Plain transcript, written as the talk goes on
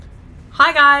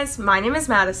Hi guys, my name is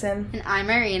Madison. And I'm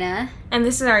Marina. And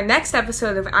this is our next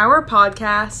episode of our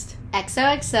podcast,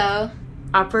 XOXO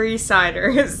Upper East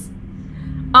Siders.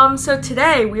 So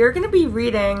today we are going to be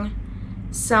reading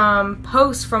some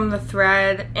posts from the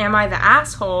thread, Am I the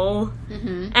Asshole?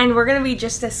 Mm-hmm. And we're going to be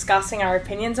just discussing our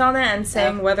opinions on it and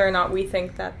saying whether or not we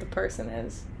think that the person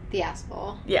is the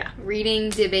asshole. Yeah.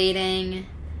 Reading, debating.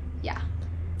 Yeah.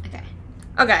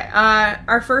 Okay,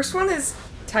 our first one is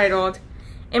titled,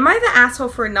 Am I the asshole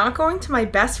for not going to my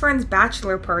best friend's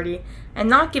bachelor party and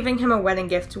not giving him a wedding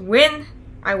gift when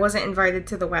I wasn't invited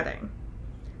to the wedding?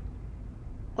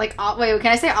 Wait, can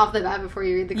I say off the bat before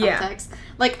you read the context? Yeah.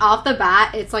 Like, off the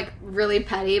bat, it's, like, really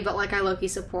petty, but, like, I low-key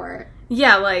support.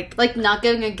 Yeah, like... Like, not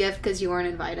giving a gift because you weren't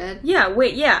invited. Yeah,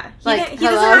 wait, yeah. He doesn't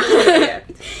hello? have to give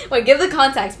a gift. Wait, give the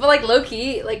context. But, like,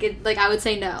 low-key, I would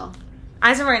say no.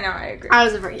 As of right now, I agree.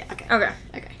 Okay.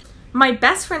 Okay. My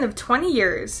best friend of 20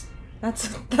 years...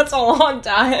 That's a long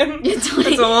time. Yeah,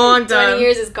 That's a long time. 20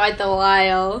 years is quite the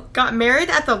while. Got married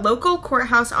at the local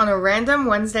courthouse on a random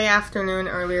Wednesday afternoon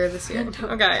earlier this year.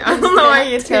 Okay, I don't know why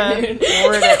you to word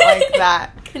it like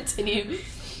that. Continue.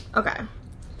 Okay.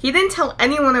 He didn't tell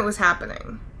anyone it was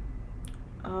happening.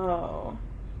 Oh.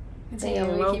 They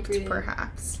eloped,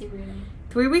 perhaps. Keep reading.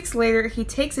 3 weeks later, he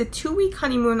takes a 2-week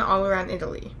honeymoon all around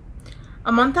Italy.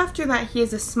 A month after that, he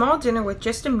has a small dinner with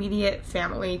just immediate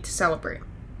family to celebrate.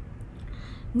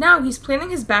 Now he's planning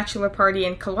his bachelor party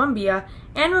in Colombia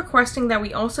and requesting that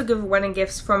we also give wedding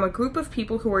gifts from a group of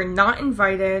people who were not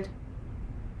invited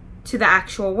to the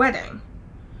actual wedding.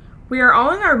 We are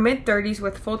all in our mid-30s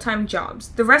with full-time jobs.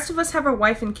 The rest of us have a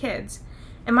wife and kids.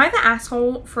 Am I the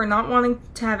asshole for not wanting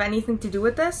to have anything to do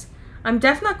with this? I'm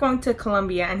definitely not going to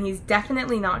Colombia, and he's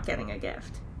definitely not getting a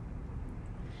gift.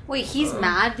 Wait, he's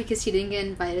mad because he didn't get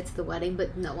invited to the wedding,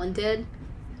 but no one did?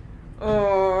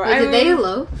 Oh, did they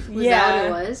elope? Was that what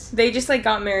it was? They just,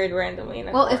 got married randomly in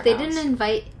a courthouse. If they didn't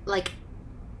invite,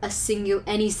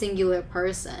 any singular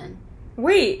person.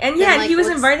 Wait, and then, he was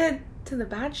invited to the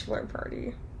bachelor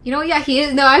party. You know, he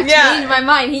is. No, I've changed my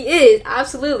mind. He is,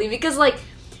 absolutely. Because,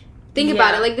 think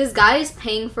about it. This guy is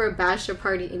paying for a bachelor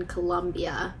party in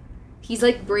Colombia. He's,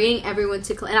 bringing everyone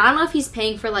to... And I don't know if he's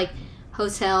paying for,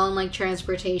 hotel and,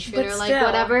 transportation or,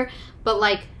 whatever.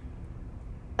 But,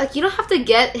 you don't have to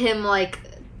get him,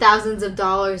 thousands of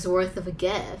dollars worth of a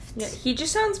gift. Yeah, he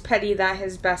just sounds petty that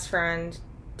his best friend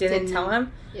didn't tell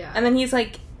him. Yeah. And then he's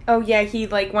like, oh, yeah, he,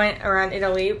 went around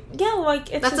Italy. Yeah, it's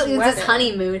That's his wedding. It's his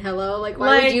honeymoon, hello?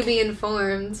 Why would you be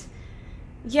informed?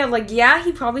 Yeah,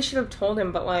 he probably should have told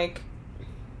him, but,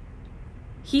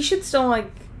 he should still,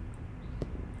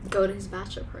 go to his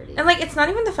bachelor party. And, it's not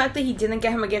even the fact that he didn't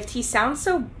get him a gift. He sounds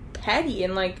so petty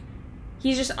and,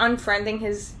 he's just unfriending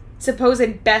his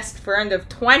supposed best friend of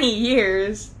 20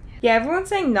 years. Yeah, everyone's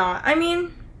saying not. I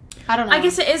mean, I don't know. I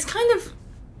guess it is kind of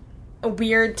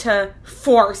weird to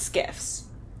force gifts.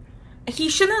 He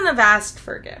shouldn't have asked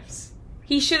for gifts.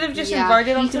 He should have just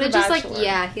invited them to the bachelor.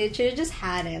 He should have just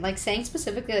had it. Saying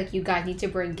specifically, you guys need to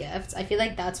bring gifts. I feel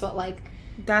like that's what,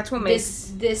 that's what makes...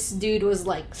 This dude was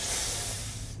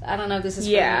I don't know if this is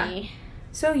for me.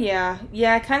 So, yeah,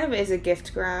 it kind of is a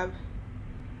gift grab.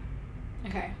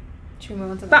 Okay. Should we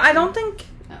move on to But I don't think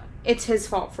it's his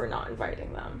fault for not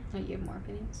inviting them. Oh, you have more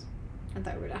opinions? I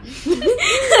thought we were done.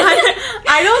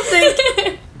 I don't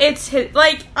think it's his...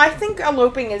 I think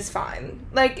eloping is fine.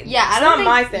 It's not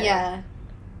my thing. Yeah.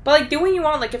 But, do what you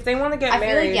want. If they want to get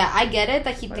married... I get it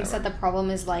that he thinks that the problem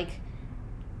is,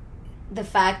 the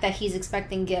fact that he's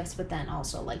expecting gifts, but then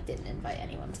also, didn't invite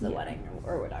anyone to the wedding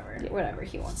or whatever. Yeah. Whatever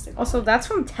he wants to go. Also, that's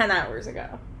from 10 hours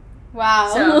ago.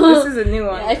 Wow. So, this is a new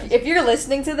one. Yeah, if you're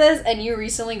listening to this and you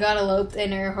recently got eloped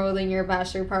and are holding your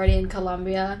bachelor party in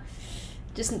Colombia,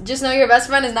 just know your best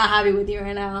friend is not happy with you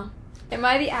right now. Am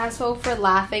I the asshole for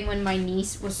laughing when my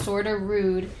niece was sort of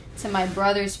rude to my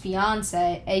brother's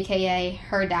fiance, a.k.a.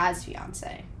 her dad's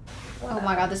fiance? Wow. Oh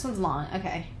my god, this one's long.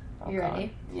 Okay. You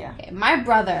ready? Yeah. Okay. My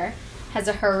brother has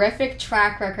a horrific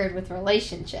track record with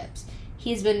relationships.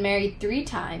 He's been married 3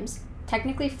 times.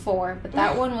 Technically 4, but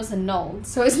that one was annulled,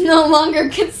 so it's no longer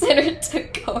considered to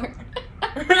court.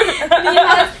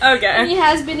 He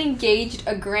has been engaged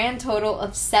a grand total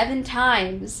of 7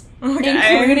 times,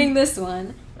 including this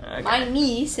one. Okay. My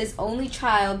niece, his only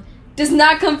child, does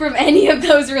not come from any of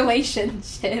those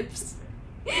relationships.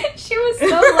 She was so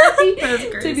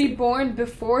lucky to be born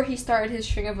before he started his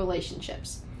string of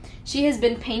relationships. She has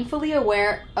been painfully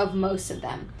aware of most of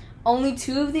them. Only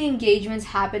 2 of the engagements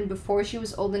happened before she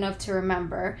was old enough to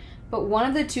remember, but one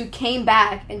of the 2 came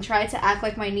back and tried to act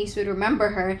like my niece would remember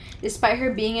her, despite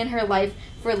her being in her life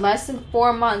for less than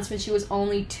 4 months when she was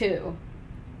only 2.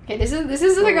 Okay, this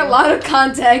is like a lot of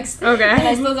context. Okay. And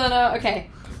I still don't know. Okay.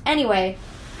 Anyway,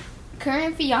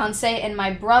 current fiance and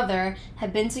my brother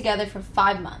have been together for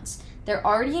 5 months. They're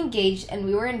already engaged, and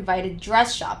we were invited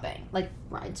dress shopping. Like,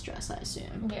 bride's dress, I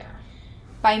assume. Yeah.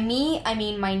 By me, I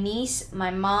mean my niece,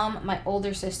 my mom, my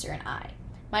older sister, and I.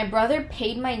 My brother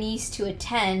paid my niece to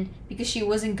attend because she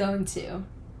wasn't going to.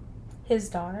 His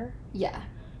daughter? Yeah.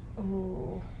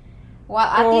 Ooh. While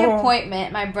at the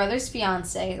appointment, my brother's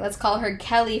fiance, let's call her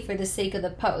Kelly for the sake of the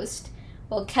post,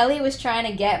 well, Kelly was trying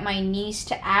to get my niece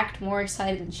to act more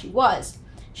excited than she was.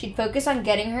 She'd focused on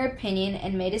getting her opinion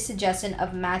and made a suggestion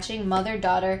of matching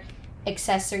mother-daughter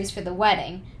accessories for the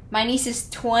wedding. My niece is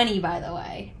 20, by the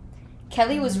way.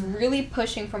 Kelly was really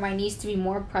pushing for my niece to be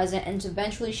more present, and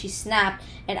eventually she snapped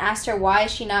and asked her why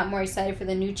is she not more excited for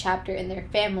the new chapter in their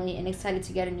family and excited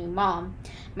to get a new mom.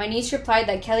 My niece replied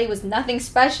that Kelly was nothing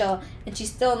special, and she's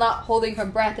still not holding her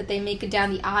breath that they make it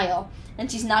down the aisle,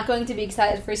 and she's not going to be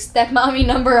excited for stepmommy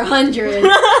number 100.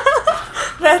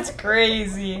 That's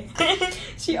crazy.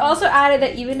 She also added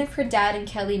that even if her dad and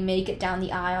Kelly make it down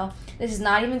the aisle, this is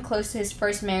not even close to his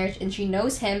first marriage, and she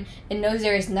knows him and knows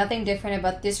there is nothing different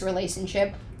about this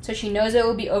relationship, so she knows it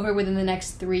will be over within the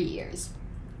next 3 years.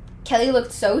 Kelly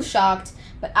looked so shocked,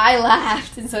 but I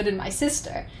laughed, and so did my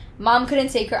sister. Mom couldn't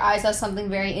take her eyes off something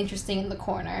very interesting in the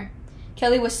corner.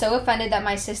 Kelly was so offended that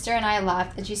my sister and I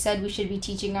laughed, and she said we should be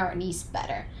teaching our niece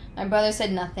better. My brother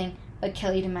said nothing, but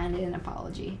Kelly demanded an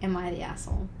apology. Am I the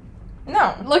asshole?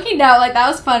 No. Looking down, like, that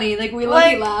was funny. Like, we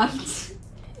laughed.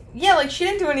 Yeah, like, she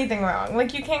didn't do anything wrong.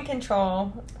 Like, you can't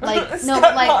control. Like, no,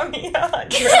 like.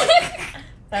 That's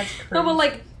crazy. No, but,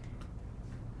 like,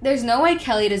 there's no way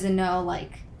Kelly doesn't know,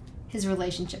 like, his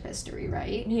relationship history,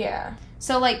 right? Yeah.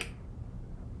 So, like,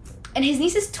 and his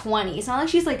niece is 20. It's not like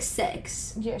she's, like,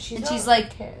 6. Yeah, she's like, a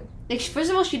kid. Like, first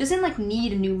of all, she doesn't, like,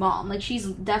 need a new mom. Like, she's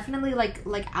definitely,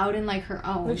 like out in, like, her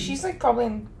own. Like, she's, like, probably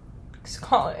in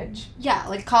college. Yeah,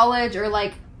 like, college or,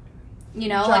 like, you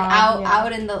know, Job, like,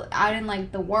 yeah. out in,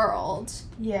 like, the world.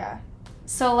 Yeah.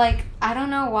 So, like, I don't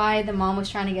know why the mom was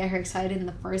trying to get her excited in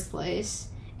the first place.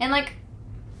 And, like,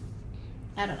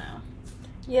 I don't know.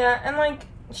 Yeah, and, like,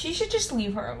 she should just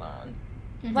leave her alone.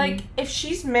 Mm-hmm. Like, if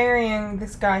she's marrying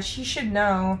this guy, she should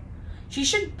know. She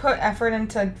should put effort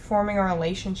into forming a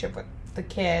relationship with the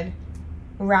kid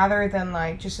rather than,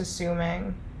 like, just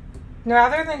assuming.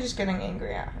 Rather than just getting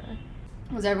angry at her.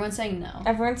 Was everyone saying no?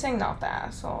 Everyone's saying not the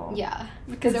asshole. Yeah,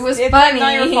 because it was it's funny. It's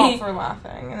not your fault for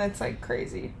laughing, and it's, like,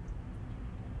 crazy.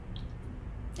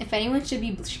 If anyone should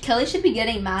be... Kelly should be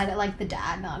getting mad at, like, the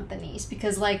dad, not the niece,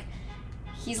 because, like,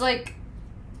 he's, like...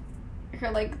 Her,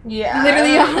 like,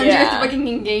 literally 100th fucking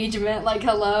engagement. Like,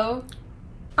 hello?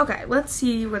 Okay, let's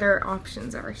see what our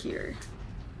options are here.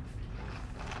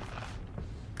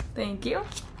 Thank you.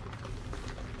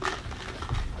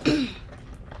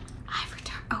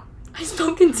 I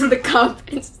spoke into the cup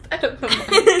instead of the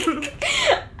mic.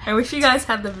 I wish you guys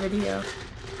had the video.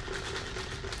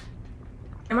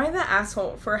 Am I the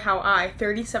asshole for how I,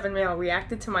 37 male,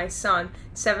 reacted to my son,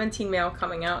 17 male,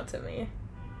 coming out to me?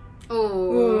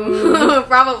 Ooh.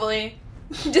 Probably.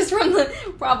 Just from the...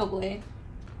 Probably.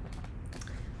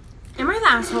 Am I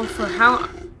the asshole for how...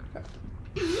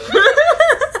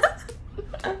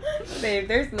 Babe,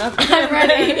 there's nothing. I'm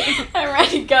ready. I'm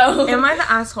ready to go. Am I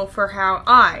the asshole for how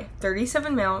I,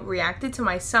 37 male, reacted to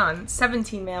my son,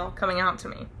 17 male, coming out to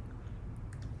me?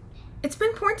 It's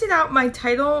been pointed out my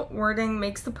title wording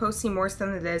makes the post seem worse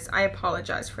than it is. I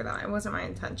apologize for that. It wasn't my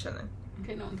intention.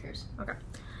 Okay, no one cares. Okay.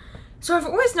 So I've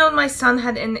always known my son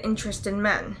had an interest in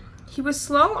men. He was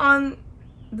slow on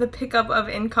the pickup of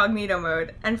incognito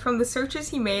mode, and from the searches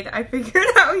he made, I figured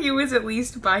out he was at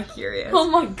least bi-curious. Oh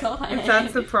my god. If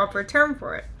that's the proper term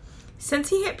for it. Since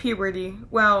he hit puberty,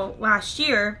 well, last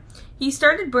year, he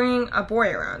started bringing a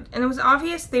boy around, and it was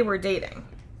obvious they were dating.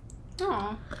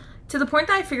 Aww. To the point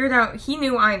that I figured out he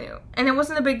knew I knew, and it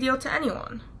wasn't a big deal to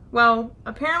anyone. Well,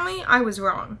 apparently I was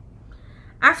wrong.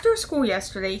 After school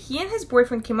yesterday, he and his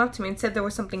boyfriend came up to me and said there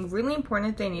was something really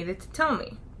important they needed to tell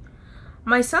me.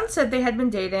 My son said they had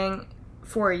been dating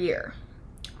for a year.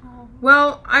 Oh.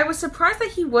 Well, I was surprised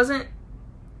that he wasn't...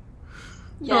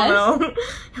 Yes? Oh, no.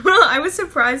 Well, I was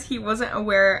surprised he wasn't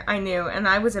aware I knew, and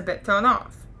I was a bit thrown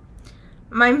off.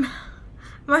 My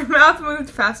mouth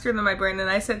moved faster than my brain, and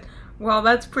I said, well,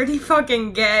 that's pretty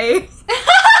fucking gay.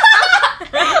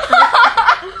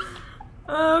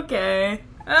 Okay.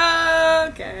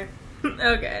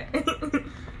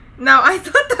 Now, I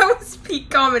thought that was peak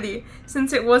comedy,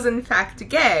 since it was in fact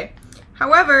gay.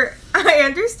 However, I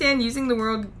understand using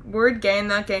the word gay and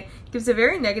not gay gives a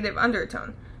very negative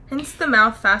undertone, hence the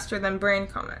mouth faster than brain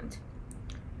comment.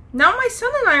 Now, my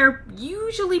son and I are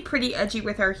usually pretty edgy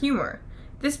with our humor,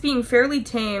 this being fairly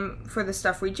tame for the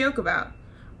stuff we joke about.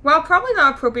 While probably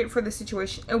not appropriate for the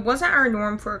situation, it wasn't our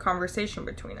norm for a conversation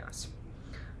between us.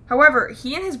 However,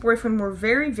 he and his boyfriend were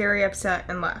very, very upset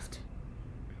and left.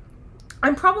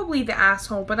 I'm probably the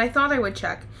asshole, but I thought I would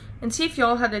check and see if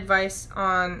y'all had advice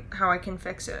on how I can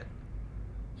fix it.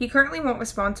 He currently won't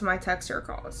respond to my texts or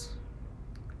calls.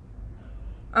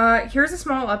 Here's a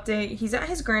small update. He's at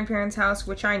his grandparents' house,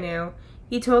 which I knew.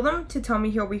 He told them to tell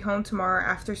me he'll be home tomorrow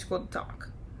after school to talk.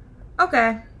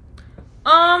 Okay.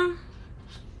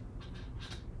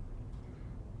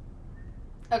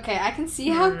 Okay, I can see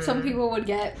how some people would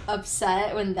get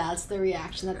upset when that's the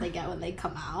reaction that they get when they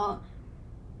come out.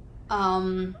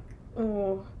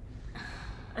 Oh.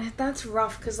 That's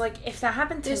rough, because, like, if that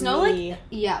happened to me...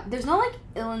 There's no, like,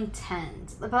 ill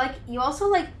intent. But, like, you also,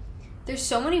 like, there's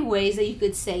so many ways that you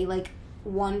could say, like,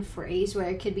 one phrase where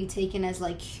it could be taken as,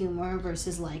 like, humor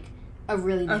versus, like, a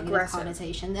really negative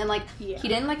connotation. And, like, he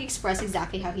didn't, like, express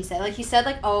exactly how he said. Like, he said,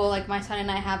 like, oh, like, my son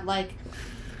and I have, like,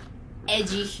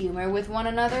 edgy humor with one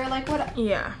another, like, what?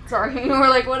 Yeah. Sorry, or,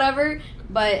 like, whatever.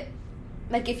 But,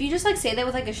 like, if you just, like, say that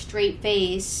with, like, a straight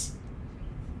face,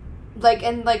 like,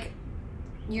 and, like,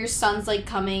 your son's, like,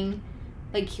 coming,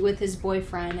 like, with his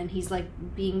boyfriend, and he's, like,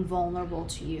 being vulnerable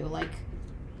to you, like,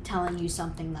 telling you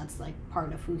something that's, like,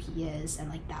 part of who he is, and,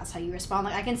 like, that's how you respond.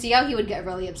 Like, I can see how he would get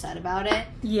really upset about it.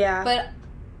 Yeah. But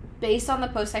based on the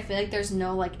post, I feel like there's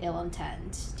no, like, ill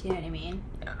intent. Do you know what I mean?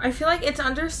 I feel like it's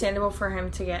understandable for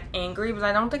him to get angry, but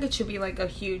I don't think it should be, like, a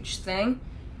huge thing.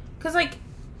 Because, like,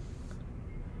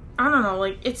 I don't know,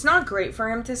 like, it's not great for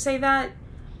him to say that,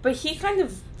 but he kind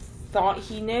of thought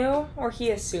he knew, or he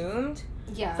assumed.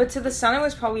 Yeah. But to the son, it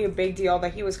was probably a big deal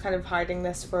that he was kind of hiding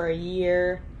this for a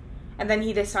year, and then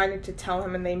he decided to tell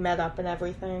him, and they met up and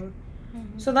everything.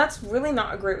 Mm-hmm. So that's really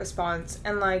not a great response.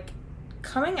 And, like,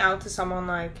 coming out to someone,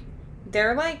 like,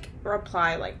 their, like,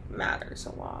 reply, like, matters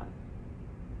a lot.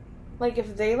 Like,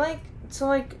 if they, like, so,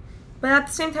 like, but at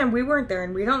the same time, we weren't there,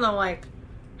 and we don't know, like,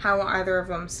 how either of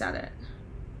them said it.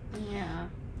 Yeah.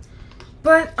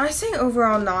 But I say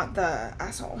overall not the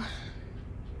asshole.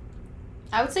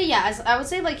 I would say, yeah. I would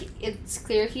say, like, it's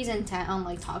clear he's intent on,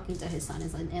 like, talking to his son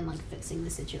and, like, fixing the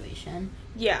situation.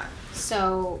 Yeah.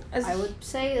 So, I would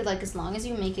say, like, as long as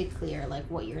you make it clear, like,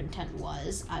 what your intent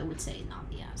was, I would say not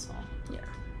the asshole. Yeah.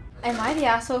 Am I the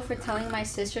asshole for telling my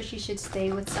sister she should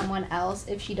stay with someone else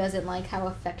if she doesn't like how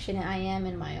affectionate I am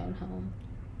in my own home?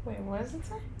 Wait, what does it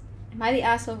say? Am I the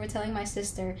asshole for telling my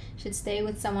sister should stay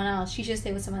with someone else? She should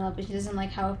stay with someone else, but she doesn't like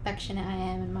how affectionate I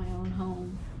am in my own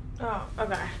home. Oh,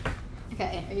 okay.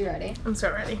 Okay, are you ready? I'm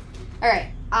so ready. Alright,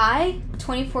 I,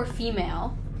 24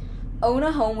 female, own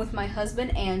a home with my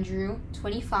husband Andrew,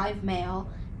 25 male,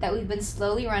 that we've been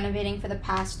slowly renovating for the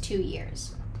past 2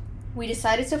 years. We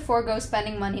decided to forego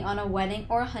spending money on a wedding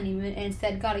or a honeymoon and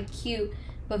instead got a cute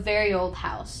but very old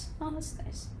house. Oh, that's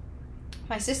nice.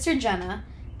 My sister Jenna,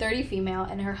 30 female,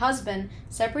 and her husband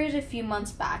separated a few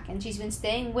months back, and she's been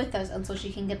staying with us until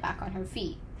she can get back on her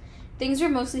feet. Things were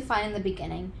mostly fine in the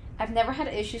beginning. I've never had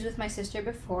issues with my sister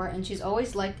before, and she's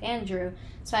always liked Andrew,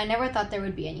 so I never thought there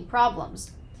would be any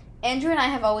problems. Andrew and I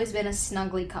have always been a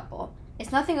snuggly couple.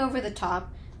 It's nothing over the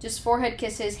top, just forehead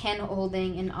kisses, hand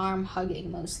holding, and arm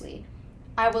hugging mostly.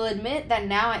 I will admit that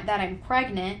now that I'm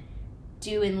pregnant,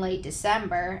 due in late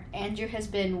December, Andrew has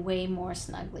been way more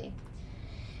snuggly.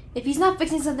 If he's not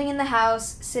fixing something in the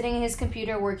house, sitting at his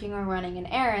computer working or running an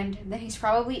errand, then he's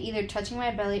probably either touching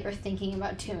my belly or thinking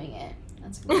about doing it.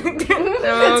 That's weird.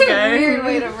 That's a weird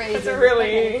way to raise it.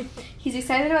 Really... He's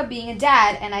excited about being a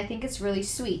dad, and I think it's really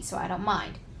sweet, so I don't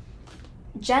mind.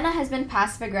 Jenna has been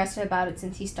passive-aggressive about it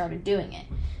since he started doing it.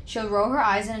 She'll roll her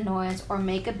eyes in annoyance or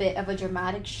make a bit of a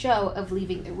dramatic show of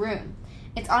leaving the room.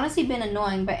 It's honestly been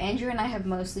annoying, but Andrew and I have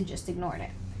mostly just ignored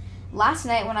it. Last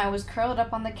night, when I was curled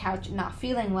up on the couch not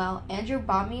feeling well, Andrew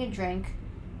brought me a drink,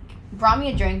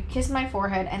 kissed my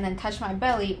forehead, and then touched my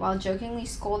belly while jokingly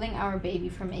scolding our baby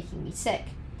for making me sick.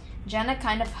 Jenna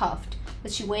kind of huffed,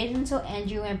 but she waited until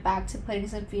Andrew went back to putting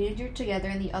some furniture together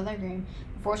in the other room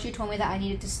before she told me that I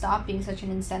needed to stop being such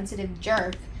an insensitive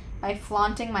jerk by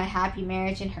flaunting my happy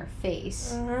marriage in her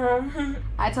face.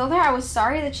 I told her I was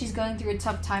sorry that she's going through a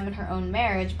tough time in her own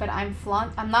marriage, but I'm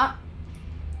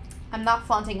not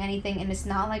flaunting anything, and it's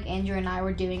not like Andrew and I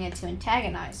were doing it to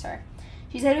antagonize her.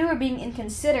 She said we were being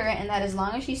inconsiderate and that as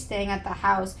long as she's staying at the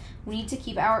house, we need to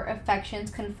keep our affections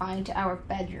confined to our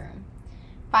bedroom.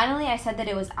 Finally, I said that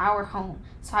it was our home,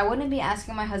 so I wouldn't be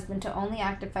asking my husband to only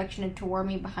act affectionate toward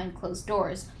me behind closed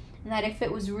doors, and that if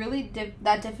it was really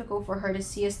that difficult for her to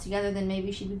see us together, then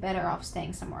maybe she'd be better off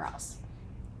staying somewhere else.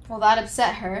 Well, that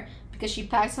upset her, because she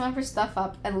packed some of her stuff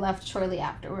up and left shortly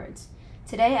afterwards.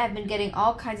 Today, I've been getting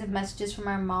all kinds of messages from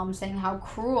our mom saying how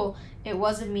cruel it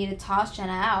was of me to toss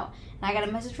Jenna out, and I got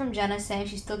a message from Jenna saying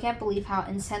she still can't believe how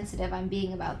insensitive I'm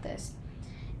being about this.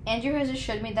 Andrew has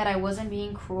assured me that I wasn't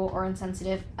being cruel or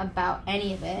insensitive about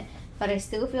any of it, but I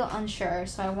still feel unsure,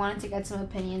 so I wanted to get some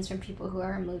opinions from people who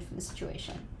are removed from the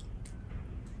situation.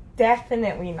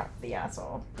 Definitely not the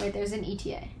asshole. Wait, there's an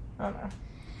ETA. Oh no.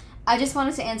 I just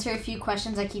wanted to answer a few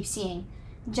questions I keep seeing.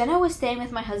 Jenna was staying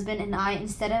with my husband and I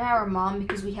instead of our mom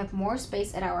because we have more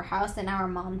space at our house than our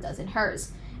mom does in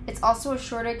hers. It's also a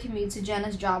shorter commute to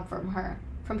Jenna's job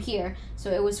from here, so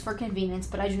it was for convenience,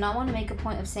 but I do not want to make a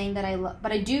point of saying that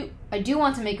I do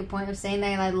want to make a point of saying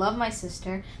that I love my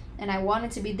sister and I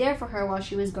wanted to be there for her while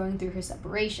she was going through her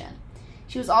separation.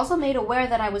 She was also made aware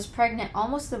that I was pregnant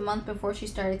almost a month before she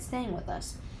started staying with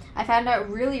us. I found out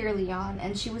really early on,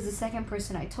 and she was the second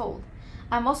person I told.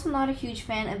 I'm also not a huge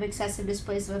fan of excessive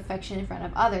displays of affection in front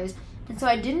of others, and so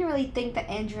I didn't really think that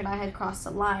Andrew and I had crossed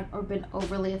the line or been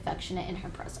overly affectionate in her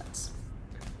presence.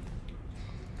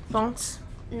 Thoughts?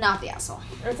 Not the asshole.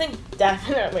 I think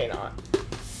definitely not.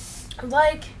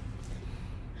 Like,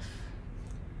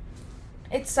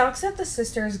 it sucks that the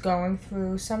sister's going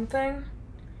through something,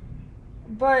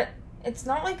 but it's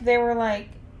not like they were, like,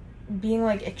 being,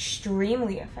 like,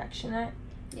 extremely affectionate.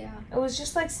 Yeah. It was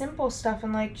just, like, simple stuff,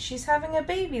 and, like, she's having a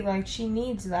baby, like, she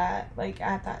needs that, like,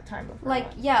 at that time of her life.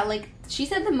 life. Yeah, like, she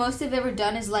said the most they've ever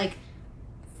done is, like,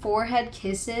 forehead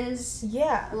kisses.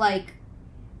 Yeah. Like,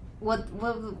 what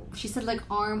she said, like,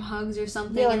 arm hugs or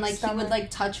something, yeah, like, and, like, stomach. he would,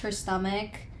 like, touch her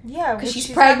stomach. Yeah, because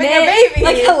she's pregnant. having a baby.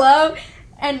 Like, hello?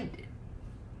 And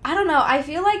I don't know, I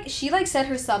feel like she, like, said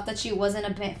herself that she wasn't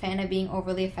a fan of being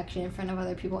overly affectionate in front of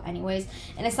other people anyways,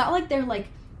 and it's not like they're, like,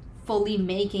 fully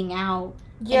making out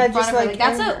in front of her. Like,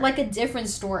 that's a different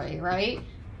story, right?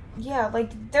 Yeah,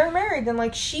 like, they're married and,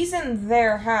 like, she's in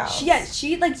their house.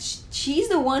 She's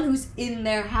the one who's in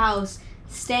their house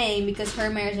staying because her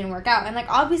marriage didn't work out. And, like,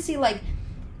 obviously, like,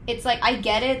 it's, like, I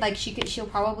get it. Like, she'll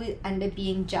probably end up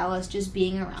being jealous just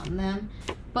being around them.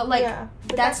 But, like, yeah,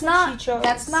 but that's not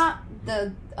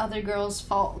the other girl's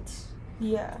fault.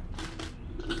 Yeah.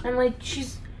 And, like, she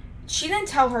didn't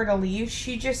tell her to leave.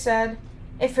 She just said,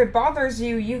 if it bothers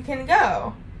you, you can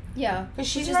go. Yeah. Because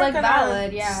she's not like, gonna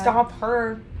valid, yeah. stop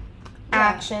her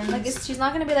actions. Like, she's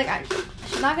not going to be, like,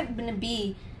 she's not going to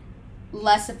be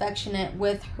less affectionate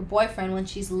with her boyfriend when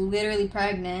she's literally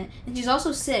pregnant. And she's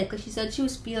also sick. Like, she said she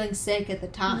was feeling sick at the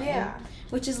time. Yeah.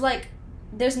 Which is, like,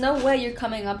 there's no way you're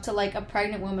coming up to, like, a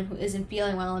pregnant woman who isn't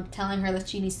feeling well and telling her that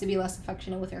she needs to be less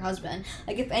affectionate with her husband.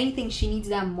 Like, if anything, she needs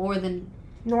that more than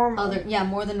normal.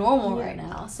 More than normal right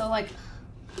now. So, like,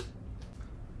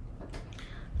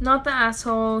 not the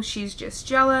asshole, she's just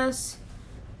jealous.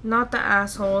 Not the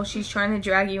asshole, she's trying to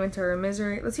drag you into her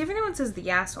misery. Let's see if anyone says the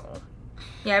asshole.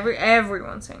 Yeah,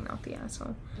 everyone's saying not the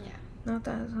asshole. Yeah. Not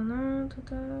the asshole, no.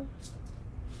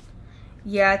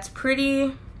 Yeah, it's a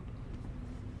pretty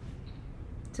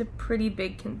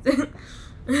big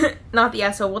not the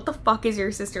asshole. What the fuck is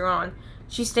your sister on?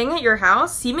 She's staying at your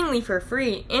house, seemingly for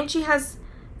free, and she has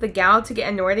the gal to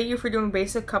get annoyed at you for doing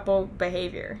basic couple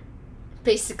behavior.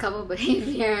 Basic couple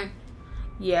behavior.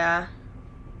 Yeah.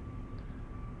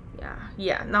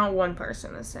 Yeah, not one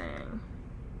person is saying.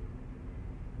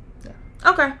 Yeah.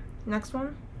 Okay, next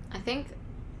one. I think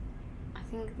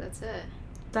that's it.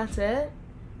 That's it?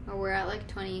 Or we're at, like,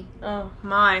 20. Oh,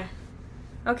 my.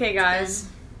 Okay, guys.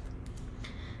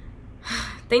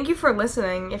 Thank you for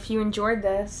listening. If you enjoyed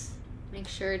this, make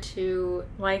sure to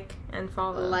like and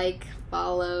follow. Like,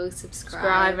 follow,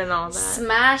 subscribe, and all that.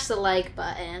 Smash the like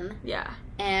button. Yeah.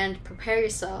 And prepare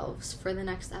yourselves for the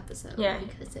next episode. Yeah.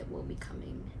 Because it will be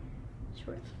coming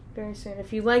shortly. Very soon.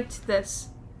 If you liked this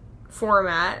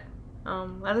format,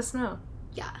 let us know.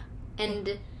 Yeah.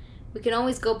 And we can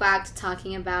always go back to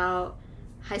talking about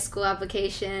high school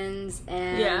applications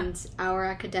and our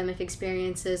academic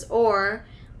experiences, or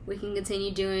we can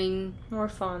continue doing more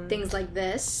fun things like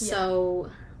this. Yeah. So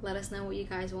let us know what you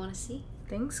guys want to see.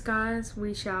 Thanks, guys.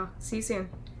 We shall see you soon.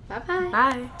 Bye-bye.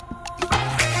 Bye.